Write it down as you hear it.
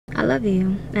love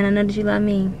you, and I know that you love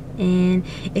me. And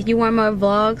if you want more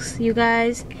vlogs, you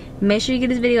guys, make sure you give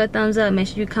this video a thumbs up. Make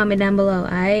sure you comment down below,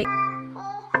 alright?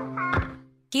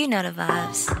 You know the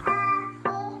vibes.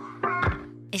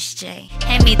 It's Jay.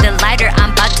 Hand me the lighter,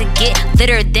 I'm about to get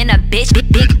litter than a bitch.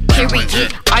 Big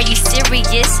period. Are you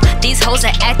serious? These hoes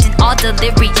are acting all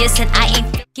delirious, and I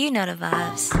ain't. You know the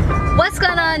vibes. What's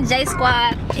going on, J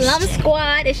Squad? Plum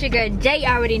Squad. It's your girl Jay. You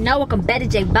already know. Welcome back to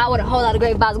J Bow with a whole lot of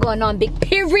great vibes going on. Big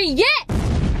period.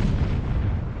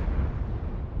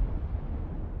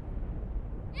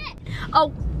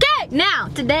 Okay, now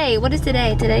today. What is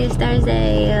today? Today is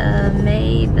Thursday.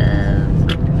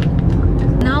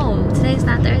 No, today's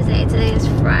not Thursday. Today is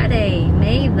Friday.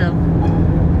 May the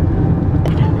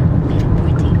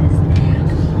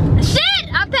 14th.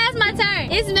 Shit! I passed my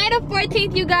turn. It's May the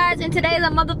 14th, you guys, and today is a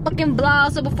motherfucking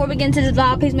vlog. So before we get into this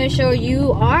vlog, please make sure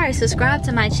you are subscribed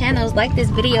to my channels, like this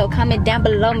video, comment down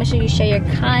below, make sure you share your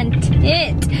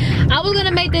content. I was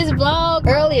gonna make this vlog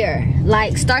earlier,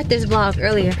 like start this vlog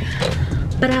earlier,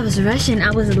 but I was rushing.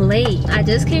 I was late. I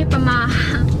just came from my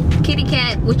kitty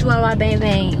cat, which was my bang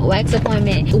bang wax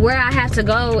appointment. Where I have to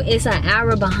go is an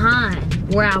hour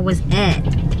behind where I was at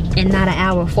and not an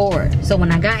hour forward. So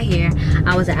when I got here,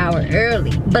 I was an hour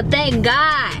early. But thank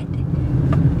God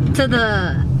to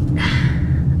the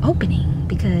opening,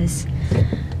 because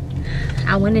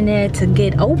I went in there to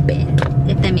get open,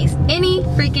 if that makes any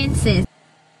freaking sense.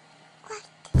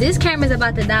 This camera's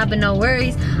about to die, but no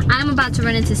worries. I'm about to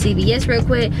run into CVS real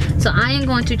quick, so I am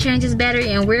going to change this battery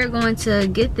and we're going to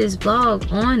get this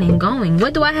vlog on and going.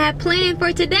 What do I have planned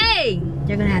for today?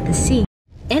 You're gonna have to see.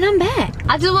 And I'm back.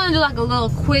 I just want to do like a little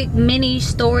quick mini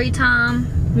story time.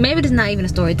 Maybe it's not even a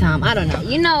story time, I don't know.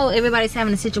 You know, everybody's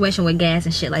having a situation with gas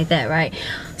and shit like that, right?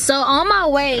 So on my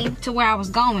way to where I was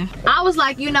going, I was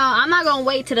like, you know, I'm not gonna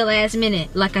wait to the last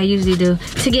minute like I usually do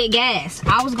to get gas.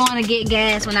 I was going to get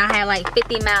gas when I had like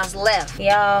 50 miles left.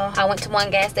 Y'all, I went to one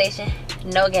gas station,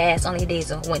 no gas, only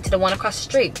diesel. Went to the one across the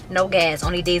street, no gas,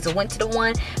 only diesel. Went to the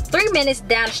one 3 minutes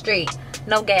down the street,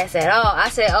 no gas at all. I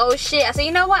said, oh shit. I said,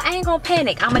 you know what? I ain't gonna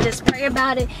panic. I'ma just pray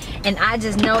about it. And I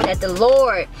just know that the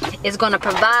Lord is gonna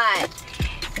provide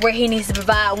where he needs to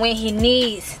provide, when he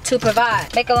needs to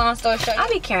provide. Make a long story short, I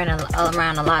be carrying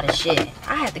around a lot of shit.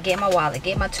 I have to get my wallet,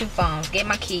 get my 2 phones, get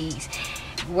my keys.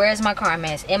 Where's my car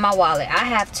mask? In my wallet. I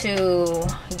have to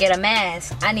get a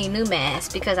mask. I need new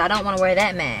masks because I don't want to wear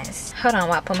that mask. Hold on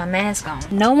while I put my mask on.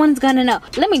 No one's gonna know.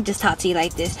 Let me just talk to you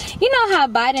like this. You know how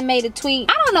Biden made a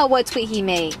tweet? I don't know what tweet he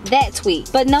made, that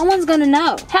tweet, but no one's gonna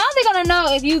know. How are they gonna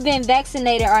know if you've been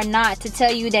vaccinated or not to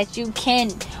tell you that you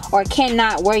can or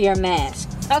cannot wear your mask?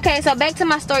 Okay, so back to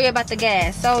my story about the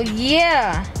gas. So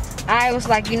yeah, I was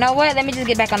like, you know what? Let me just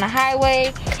get back on the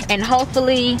highway and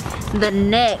hopefully the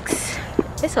next,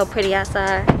 it's so pretty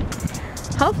outside.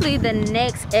 Hopefully the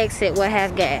next exit will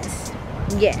have gas.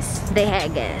 Yes, they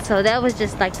had gas. So that was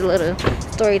just like the little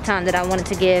story time that I wanted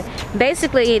to give.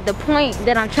 Basically, the point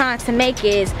that I'm trying to make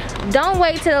is don't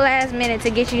wait till the last minute to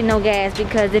get you no gas,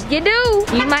 because if you do,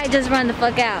 you might just run the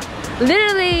fuck out.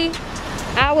 Literally,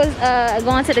 I was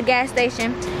going to the gas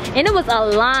station and it was a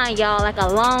line, y'all, like a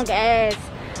long ass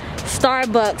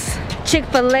Starbucks,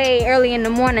 Chick-fil-A early in the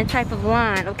morning type of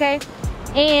line, okay?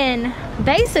 And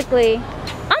basically,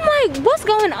 I'm like, what's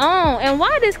going on? And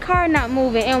why this car not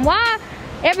moving? And why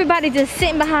everybody just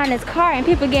sitting behind this car and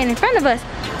people getting in front of us?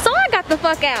 So I got the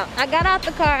fuck out. I got out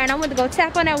the car and I went to go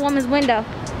tap on that woman's window.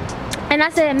 And I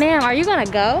said, ma'am, are you gonna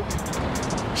go?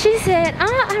 She said,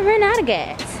 I ran out of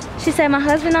gas. She said, my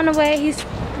husband on the way, he's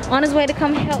on his way to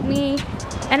come help me.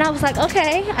 And I was like,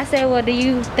 okay. I said, well, do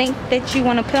you think that you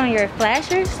wanna put on your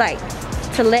flashers? Like,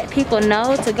 to let people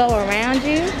know to go around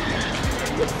you?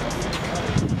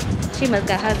 She must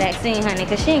got her vaccine, honey,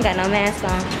 because she ain't got no mask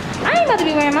on. I ain't about to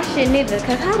be wearing my shit neither,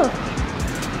 because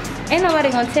ain't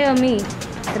nobody gonna tell me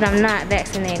that I'm not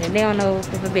vaccinated. They don't know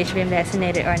if a bitch been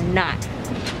vaccinated or not.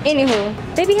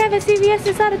 Anywho, they be having CVS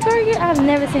inside of Target? I've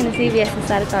never seen a CVS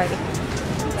inside of Target.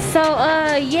 So,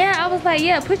 yeah, I was like,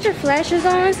 yeah, put your flashers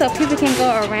on so people can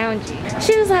go around you.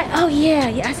 She was like, oh,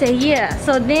 yeah. I said, yeah.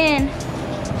 So then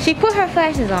she put her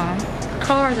flashes on.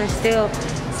 Cars are still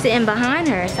sitting behind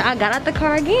her. So I got out the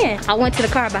car again. I went to the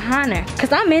car behind her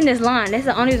because I'm in this line. That's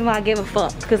the only reason why I give a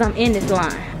fuck, because I'm in this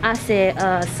line. I said,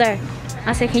 sir,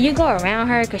 I said, can you go around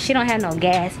her because she don't have no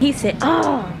gas? He said,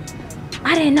 oh,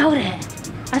 I didn't know that.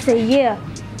 I said, yeah,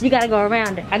 you gotta go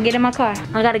around her. I get in my car.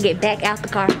 I gotta get back out the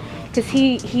car because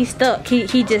he's stuck.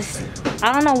 He just,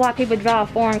 I don't know why people drive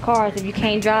foreign cars if you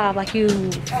can't drive like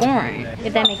you foreign,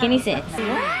 if that make any sense.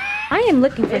 I am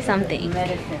looking for something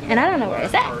and I don't know where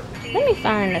it's at. Let me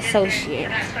find an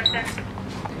associate.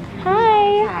 Hi.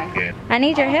 Hi. I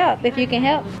need your help if you can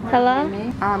help. Hello?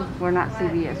 We're not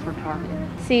CVS, we're Target.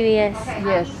 CVS?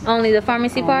 Yes. Only the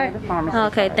pharmacy part? Only the pharmacy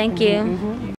okay, part. thank you.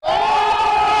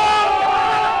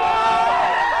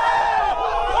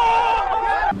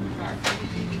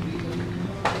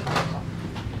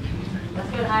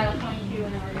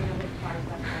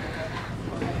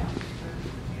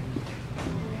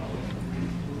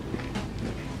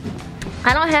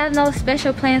 I don't have no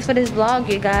special plans for this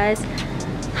vlog, you guys.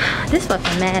 This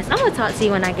fucking mess. I'm gonna talk to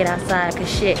you when I get outside, cause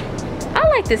shit, I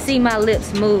like to see my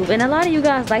lips move, and a lot of you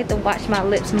guys like to watch my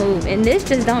lips move, and this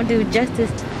just don't do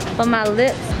justice for my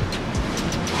lips.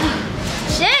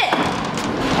 Shit!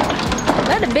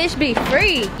 Let the bitch be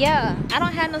free. Yeah, I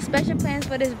don't have no special plans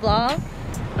for this vlog.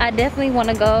 I definitely want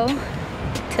to go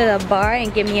to the bar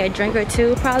and get me a drink or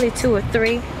two, probably 2 or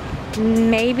 3,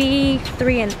 maybe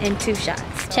 3 and 2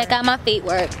 shots. Check out my feet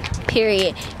work,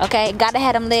 period. Okay, gotta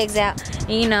have them legs out.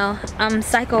 You know, I'm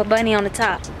Psycho Bunny on the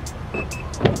top.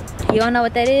 You don't know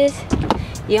what that is?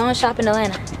 You don't shop in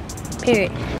Atlanta,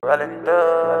 period. Rolling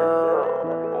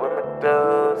through with my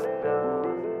dudes.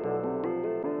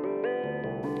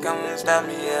 Come and stop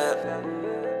me up.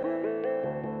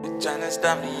 You tryna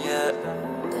stop me up.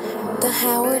 The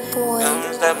Howard Boy. Come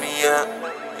and stop me up.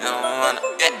 You don't wanna,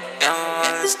 you don't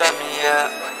wanna stop me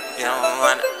up. You don't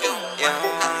wanna, you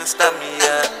don't wanna stop me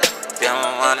up. You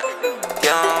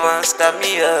don't wanna stop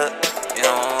me up. You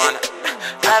don't wanna.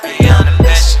 I be on a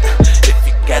mission. If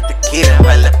you got the key, then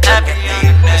well, I can be a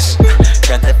mission.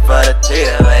 Got that for the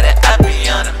deal, but I be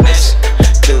on a mission.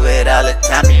 Do it all the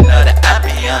time, you know that I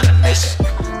be on a mission.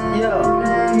 Yo,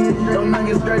 don't knock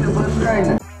it straight to what's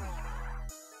straight.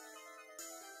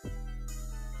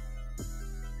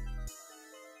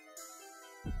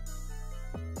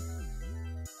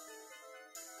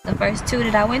 The first 2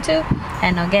 that I went to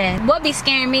had no gas. What be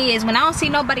scaring me is when I don't see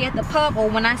nobody at the pump, or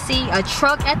when I see a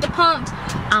truck at the pump,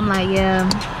 I'm like, yeah,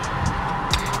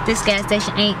 this gas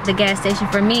station ain't the gas station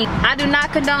for me. I do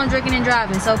not condone drinking and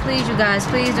driving, so please, you guys,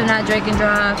 please do not drink and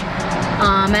drive.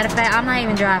 Matter of fact, I'm not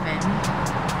even driving.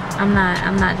 I'm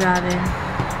not driving.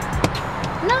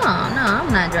 No,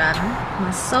 I'm not driving.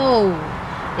 My soul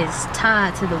is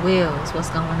tied to the wheels. What's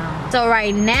going on? So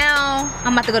right now,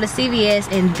 I'm about to go to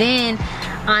CVS, and then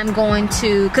I'm going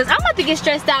to, cause I'm about to get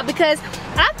stressed out because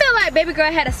I feel like baby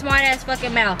girl had a smart ass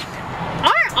fucking mouth.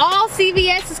 Aren't all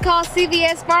CVS called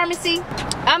CVS pharmacy?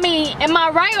 I mean, am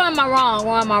I right or am I wrong?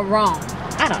 Or am I wrong?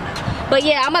 I don't know. But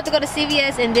yeah, I'm about to go to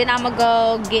CVS, and then I'm gonna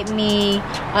go get me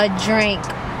a drink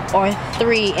or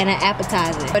 3 and an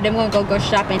appetizer. But then we're gonna go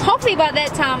shopping. Hopefully by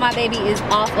that time my baby is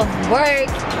off of work,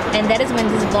 and that is when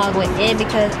this vlog will end,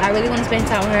 because I really want to spend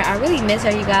time with her. I really miss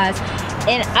her, you guys,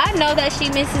 and I know that she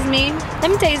misses me. Let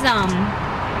me tell you something.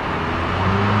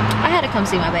 I had to come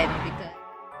see my baby because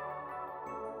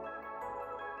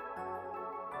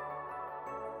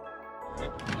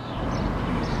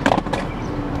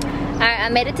alright, I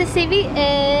made it to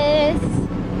CVS,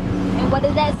 and what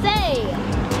does that say?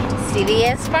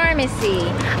 CVS Pharmacy.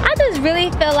 I just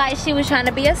really feel like she was trying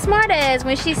to be a smartass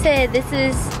when she said this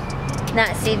is not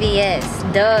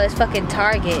CVS. Duh, it's fucking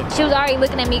Target. She was already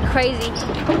looking at me crazy.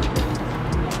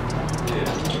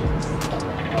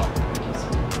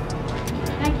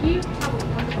 Thank you.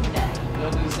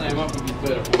 They'll do the same. I'll be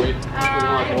better for you. We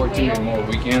want 14 more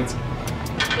weekends.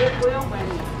 It will when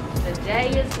the day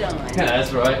is done. Yeah,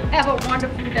 that's right. Have a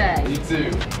wonderful day. You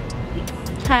too.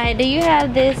 Hi, do you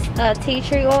have this tea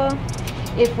tree oil?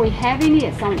 If we have any,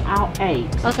 it's on aisle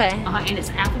 8. Okay. And it's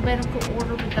alphabetical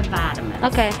order with the vitamins.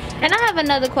 Okay. And I have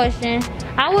another question.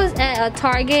 I was at a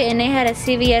Target and they had a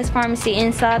CVS pharmacy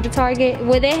inside the Target.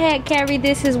 Where they had carried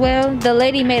this as well. The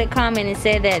lady made a comment and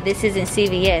said that this isn't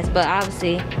CVS, but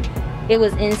obviously it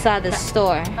was inside the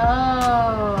store.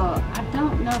 Oh, I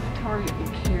don't know if Target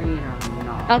will carry it or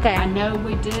not. Okay. I know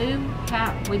we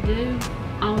do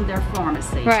own their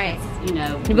pharmacy. Right. It's, you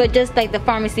know. But just like the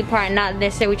pharmacy part, not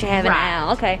necessarily what you have in the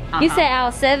aisle. Okay. You said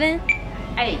aisle 7?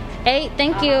 8. 8,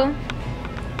 thank you.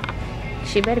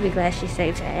 She better be glad she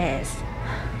saved her ass.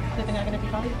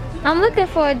 I'm looking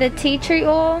for the tea tree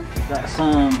oil. Got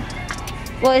some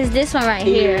Well, it's this one right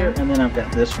here. and then I've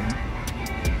got this one.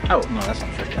 Oh, no, that's not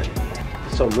fresh.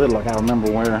 It's so little, I gotta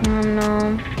remember where.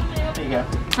 No. There you go.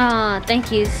 Oh,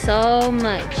 thank you so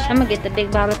much. I'm gonna get the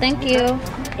big bottle, thank you.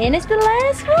 And it's the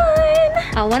last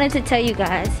one. I wanted to tell you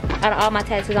guys, out of all my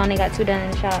tattoos, I only got 2 done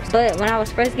in the shops. But when I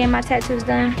was first getting my tattoos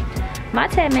done, my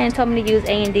tat man told me to use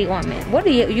A&D ointment. What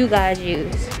do you guys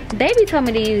use? Baby told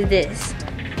me to use this.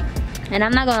 And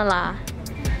I'm not gonna lie,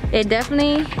 it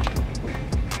definitely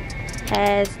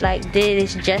has like did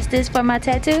its justice for my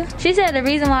tattoo. She said the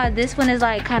reason why this one is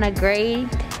like kind of grayed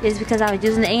is because I was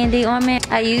using the A&D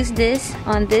ointment. I used this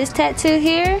on this tattoo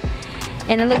here,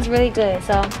 and it looks really good.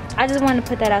 So I just wanted to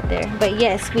put that out there. But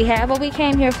yes, we have what we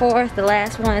came here for, the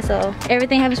last one. So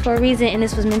everything happens for a reason, and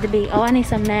this was meant to be. Oh, I need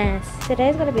some masks.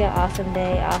 Today's gonna be an awesome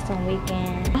day, awesome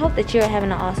weekend. I hope that you're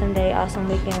having an awesome day, awesome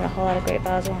weekend with a whole lot of great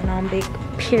vibes going on. Big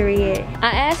period.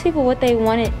 I asked people what they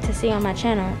wanted to see on my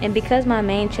channel, and because my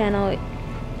main channel,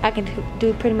 I can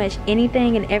do pretty much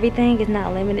anything and everything. It's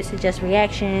not limited to just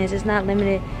reactions. It's not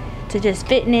limited to just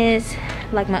fitness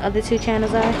like my other two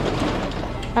channels are.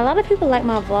 A lot of people like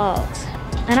my vlogs,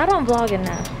 and I don't vlog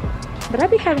enough, but I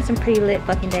be having some pretty lit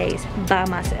fucking days by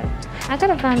myself. I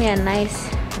gotta find me a nice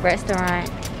restaurant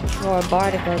or a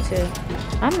bar to go to.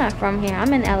 I'm not from here.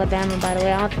 I'm in Alabama, by the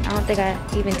way. I don't think I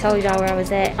even told y'all where I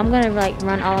was at. I'm gonna like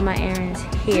run all of my errands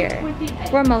here,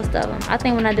 for most of them. I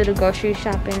think when I do the grocery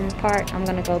shopping part, I'm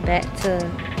gonna go back to,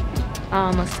 I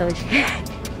almost told you.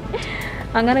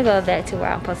 I'm gonna go back to where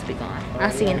I'm supposed to be going.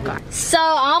 I'll see you in the car. So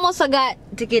I almost forgot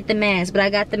to get the mask, but I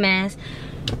got the mask.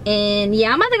 And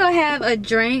yeah, I'm about to go have a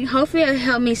drink. Hopefully it'll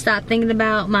help me stop thinking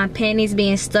about my panties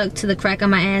being stuck to the crack of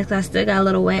my ass, because I still got a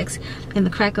little wax in the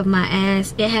crack of my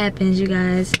ass. It happens, you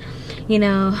guys. You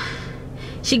know,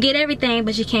 she get everything,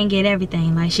 but she can't get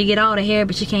everything. Like, she get all the hair,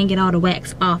 but she can't get all the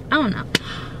wax off. I don't know.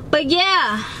 But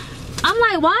yeah, I'm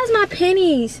like, why is my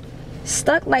panties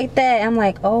stuck like that? I'm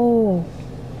like, oh,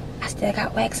 I still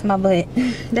got wax in my butt.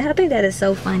 I think that is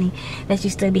so funny that you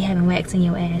still be having wax in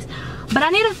your ass. But I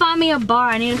need to find me a bar.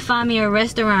 I need to find me a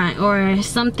restaurant or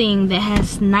something that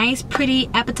has nice, pretty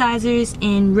appetizers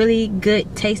and really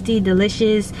good, tasty,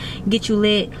 delicious, get you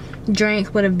lit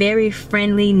drinks with a very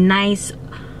friendly, nice,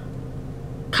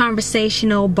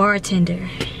 conversational bartender.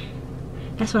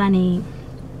 That's what I need.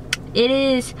 It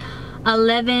is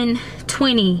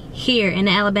 11:20 here in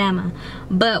Alabama,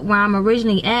 but where I'm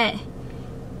originally at,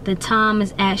 the time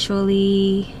is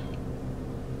actually,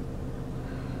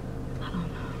 I don't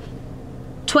know,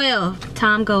 12.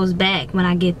 Time goes back when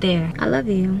I get there. I love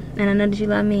you, and I know that you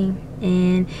love me.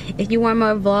 And if you want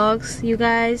more vlogs, you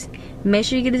guys, make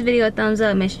sure you give this video a thumbs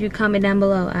up. Make sure you comment down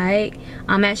below, alright?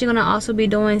 I'm actually gonna also be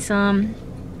doing some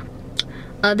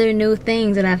other new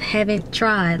things that I haven't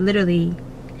tried. Literally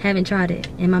haven't tried it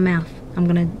in my mouth. I'm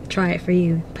gonna try it for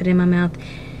you, put it in my mouth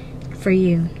for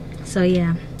you. So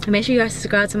yeah, make sure you guys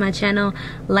subscribe to my channel,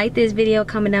 like this video,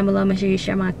 comment down below, make sure you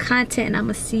share my content, and I'm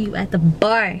gonna see you at the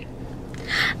bar.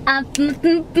 Yeah,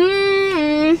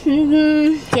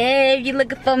 if you're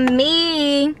looking for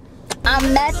me,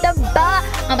 I'm at the bar.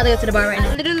 I'm about to go to the bar right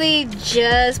now. I literally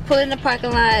just pulled in the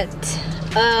parking lot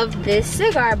of this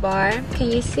cigar bar. Can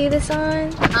you see the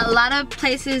sign? A lot of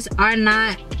places are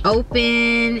not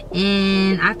open,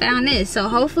 and I found this, so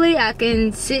hopefully I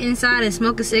can sit inside and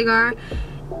smoke a cigar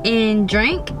and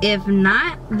drink. If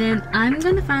not, then I'm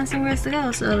gonna find somewhere else to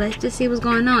go. So let's just see what's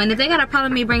going on. And if they got a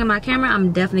problem with me bringing my camera,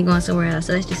 I'm definitely going somewhere else.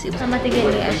 So let's just see what's going on. I'm about to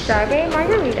get me a strawberry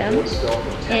margarita,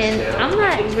 and I'm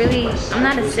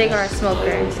not a cigar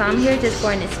smoker, so I'm here just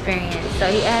for an experience. So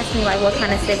he asked me like, what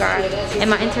kind of cigar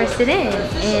am I interested in,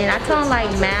 and I told him like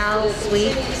mild,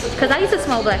 sweet, because I used to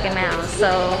smoke Black & Milds.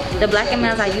 So the Black &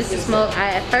 Milds I used to smoke,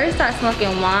 I at first started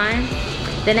smoking wine.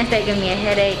 Then they started giving me a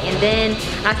headache, and then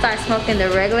I started smoking the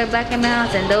regular Black &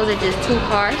 Milds, and those are just too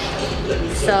harsh.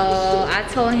 So I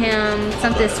told him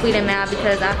something sweet and mild,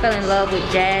 because I fell in love with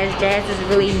Jazz. Jazz is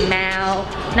really mild,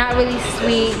 not really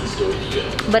sweet,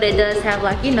 but it does have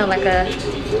like, you know, like a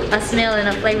smell and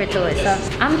a flavor to it. So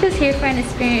I'm just here for an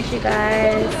experience, you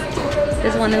guys.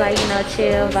 Just want to like, you know,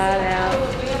 chill, vibe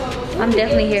out. I'm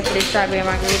definitely here for this strawberry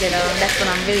margarita though. That's what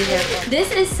I'm really here for.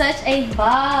 This is such a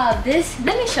vibe.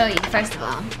 Let me show you first of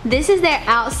all. This is their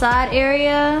outside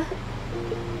area.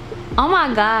 Oh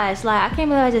my gosh, like I can't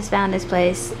believe I just found this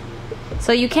place.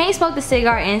 So you can't smoke the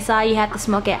cigar inside, you have to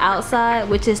smoke it outside,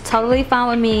 which is totally fine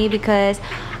with me because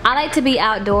I like to be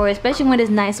outdoors, especially when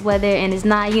it's nice weather and it's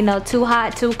not, you know, too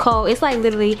hot, too cold. It's like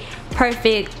literally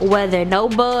perfect weather. No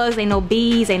bugs, ain't no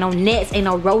bees, ain't no gnats, ain't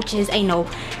no roaches, ain't no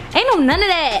none of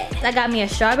that. I got me a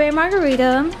strawberry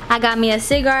margarita. I got me a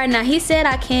cigar. Now he said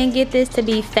I can get this to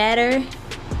be fatter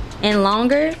and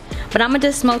longer, but I'm gonna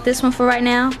just smoke this one for right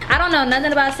now. I don't know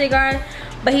nothing about cigars,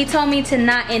 but he told me to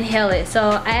not inhale it.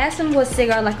 So I asked him what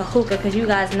cigar, like a hookah, because you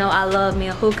guys know I love me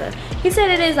a hookah. He said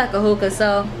it is like a hookah,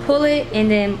 so pull it and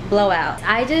then blow out.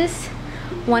 I just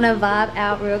want to vibe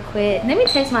out real quick. Let me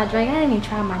taste my drink. I didn't even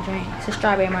try my drink. It's a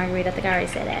strawberry margarita. I think I already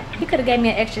said that. He could have gave me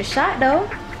an extra shot though.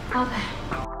 Okay.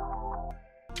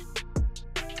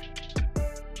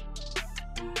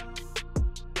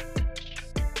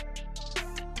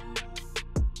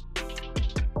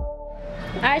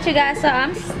 Alright you guys, so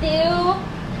I'm still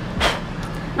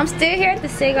I'm still here at the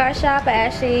cigar shop. I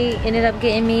actually ended up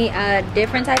getting me a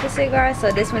different type of cigar.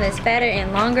 So this one is fatter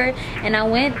and longer. And I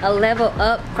went a level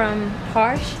up from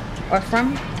harsh, or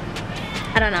from,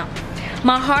 I don't know.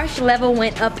 My harsh level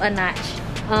went up a notch.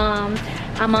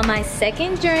 I'm on my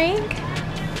second drink.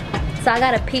 So I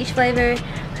got a peach flavor.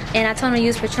 And I told him to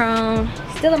use Patron.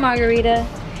 Still a margarita.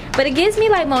 But it gives me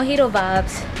like mojito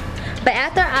vibes. But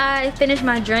after I finish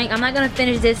my drink, I'm not gonna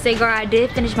finish this cigar. I did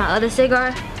finish my other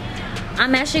cigar.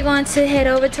 I'm actually going to head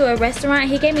over to a restaurant.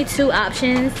 He gave me 2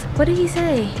 options. What did he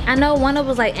say? I know one of them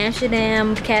was like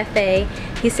Amsterdam Cafe.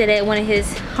 He said that one of his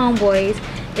homeboys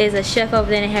is a chef over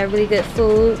there and had really good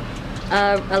food.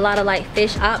 A lot of like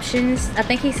fish options. I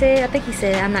think he said,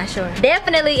 I'm not sure.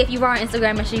 Definitely, if you are on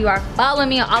Instagram, make sure you are following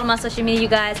me on all of my social media, you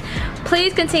guys.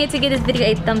 Please continue to give this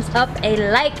video a thumbs up,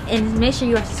 a like, and make sure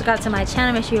you are subscribed to my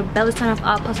channel. Make sure your bell is turned off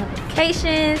all post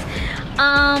notifications.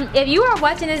 If you are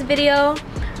watching this video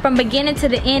from beginning to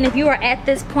the end, if you are at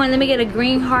this point, let me get a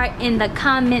green heart in the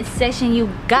comment section, you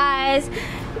guys.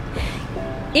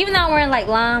 Even though I'm wearing like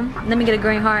lime, let me get a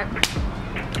green heart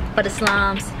for the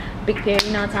slimes. Big period,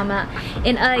 you know what I'm talking about.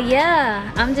 And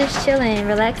yeah, I'm just chilling,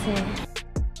 relaxing.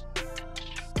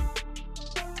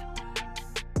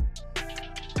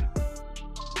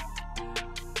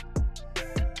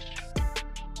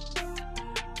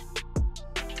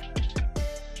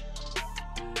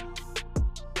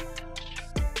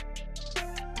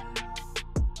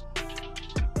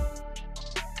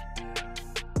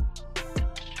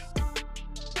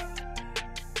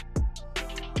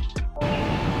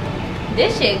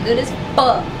 This shit good as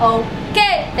fuck.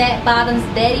 Okay, fat bottoms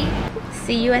daddy.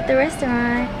 See you at the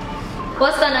restaurant.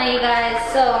 What's going on, you guys?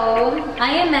 So I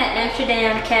am at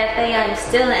Amsterdam Cafe. I'm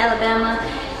still in Alabama,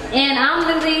 and I'm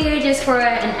literally here just for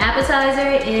an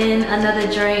appetizer and another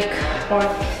drink or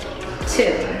 2.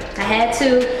 I had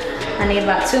 2. I need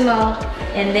about 2 more,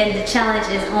 and then the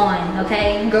challenge is on.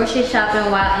 Okay, grocery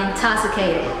shopping while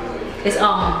intoxicated. It's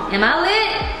on. Am I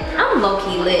lit? I'm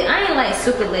low-key lit. I ain't like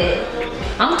super lit.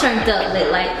 I'm turned up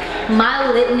lit. Like, my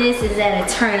litness is at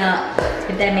a turn up,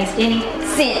 if that makes any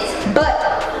sense. But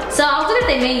so I was looking at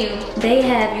their menu. They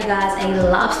have, you guys, a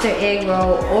lobster egg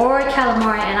roll or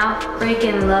calamari, and I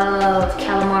freaking love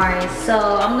calamari.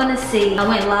 So I'm gonna see. I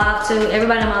went live too.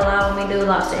 Everybody on my live when we do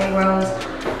lobster egg rolls.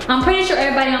 I'm pretty sure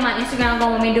everybody on my Instagram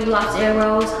gonna want me to do lobster egg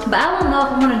rolls, but I don't know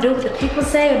if I'm gonna do what the people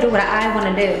say or do what I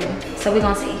wanna do. So we're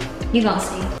gonna see. You gonna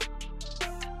see.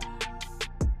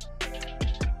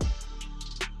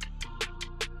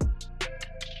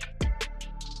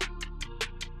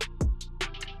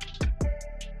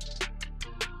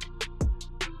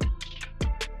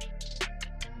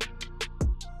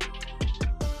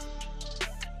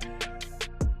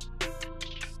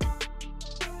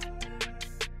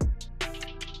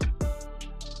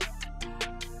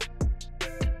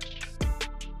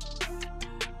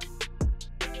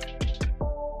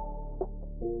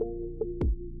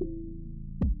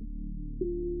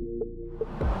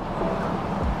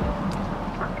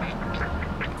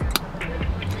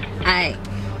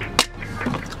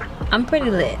 I'm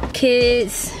pretty lit.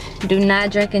 Kids, do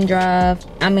not drink and drive.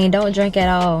 I mean, don't drink at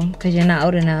all because you're not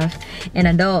old enough. And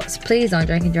adults, please don't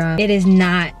drink and drive. It is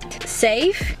not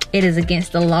safe. It is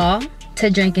against the law to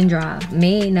drink and drive.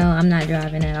 Me, no, I'm not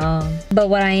driving at all. But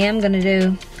what I am gonna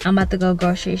do, I'm about to go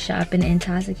grocery shopping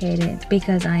intoxicated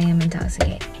because I am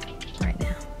intoxicated right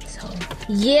now. So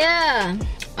yeah,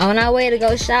 on our way to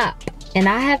go shop. And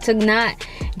I have to not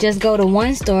just go to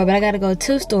one store, but I gotta go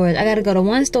 2 stores. I gotta go to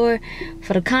one store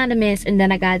for the condiments, and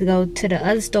then I gotta go to the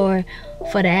other store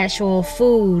for the actual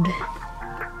food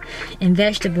and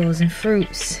vegetables and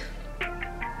fruits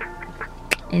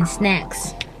and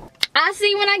snacks. I'll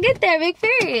see you when I get there, big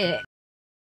period.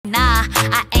 Nah,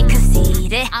 I ain't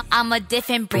conceited. I'm a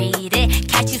different breed.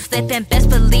 Catch you slipping, best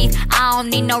believe I don't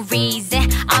need no reason.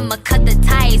 I'ma cut the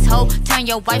ties, ho. Turn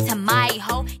your wife to my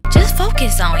ho. Just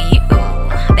focus on you,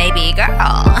 baby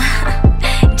girl.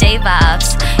 J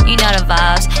vibes, you know the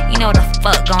vibes. You know what the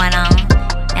fuck going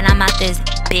on. And I'm out this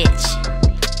bitch.